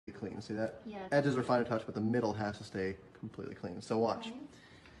clean. See that? Yeah. Edges are fine to touch, but the middle has to stay completely clean. So watch. Okay.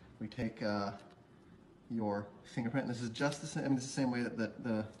 We take your fingerprint. And this is just the same. I mean, it's the same way that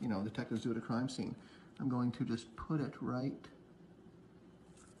the detectives do at a crime scene. I'm going to just put it right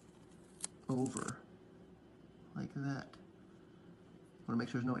over, like that. Want to make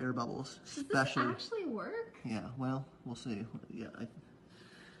sure there's no air bubbles. Does this actually work? Yeah. Well, we'll see. Yeah, it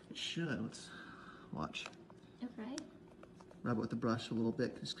should. Let's watch. Okay. Rub it with the brush a little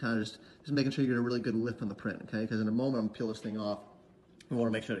bit. Just kind of just making sure you get a really good lift on the print. Okay. Because in a moment I'm gonna peel this thing off. We want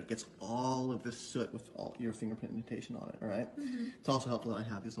to make sure that it gets all of this soot with all your fingerprint indentation on it, all right? It's also helpful that I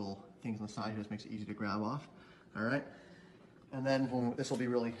have these little things on the side here. This makes it easy to grab off, all right? And then this will be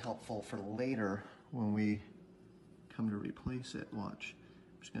really helpful for later when we come to replace it. Watch.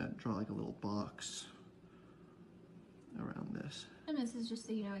 I'm just going to draw like a little box around this. And this is just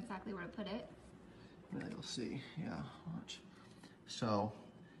so you know exactly where to put it. And you'll see, yeah, watch. So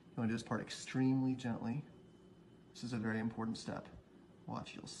you want to do this part extremely gently. This is a very important step.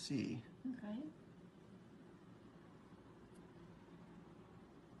 Watch, you'll see. Okay.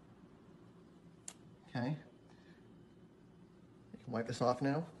 Okay. You can wipe this off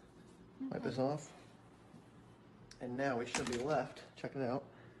now. Okay. Wipe this off. And now we should be left, check it out,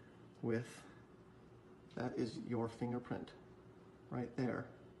 with, that is your fingerprint right there.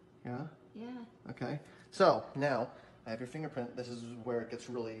 Yeah? Yeah. Okay. So now I have your fingerprint. This is where it gets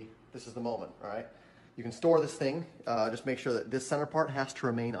really, this is the moment, all right? You can store this thing. Just make sure that this center part has to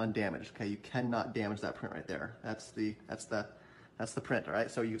remain undamaged. Okay, you cannot damage that print right there. That's the print. All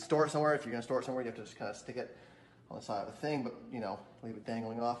right. So you store it somewhere. If you're going to store it somewhere, you have to just kind of stick it on the side of the thing, but leave it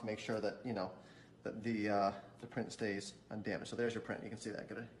dangling off. Make sure that that the print stays undamaged. So there's your print. You can see that.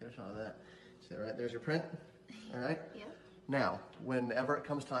 Get a shot of that. See that, right? There's your print. All right. Yeah. Now, whenever it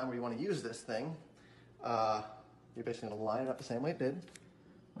comes time where you want to use this thing, you're basically going to line it up the same way it did.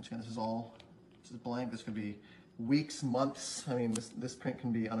 Once again, this is blank. This could be weeks, months. I mean, this print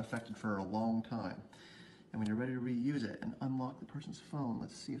can be unaffected for a long time. And when you're ready to reuse it and unlock the person's phone,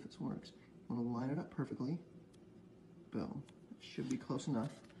 let's see if this works. You want to line it up perfectly. Boom. It should be close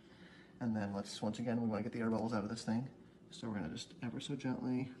enough. And then once again, we want to get the air bubbles out of this thing. So we're going to just ever so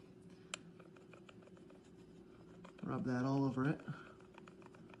gently rub that all over it.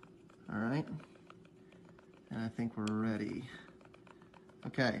 All right. And I think we're ready.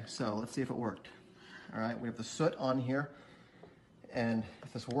 Okay, so let's see if it worked. All right, we have the soot on here, and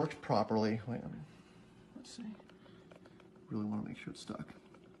if this worked properly, let's see. Really want to make sure it's stuck,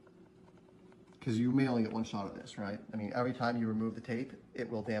 because you may only get one shot of this, right? I mean, every time you remove the tape, it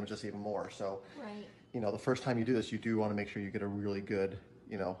will damage us even more. So, right. The first time you do this, you do want to make sure you get a really good,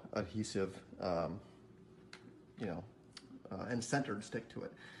 adhesive, and centered stick to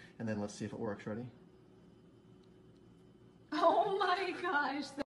it. And then let's see if it works. Ready? Oh my gosh.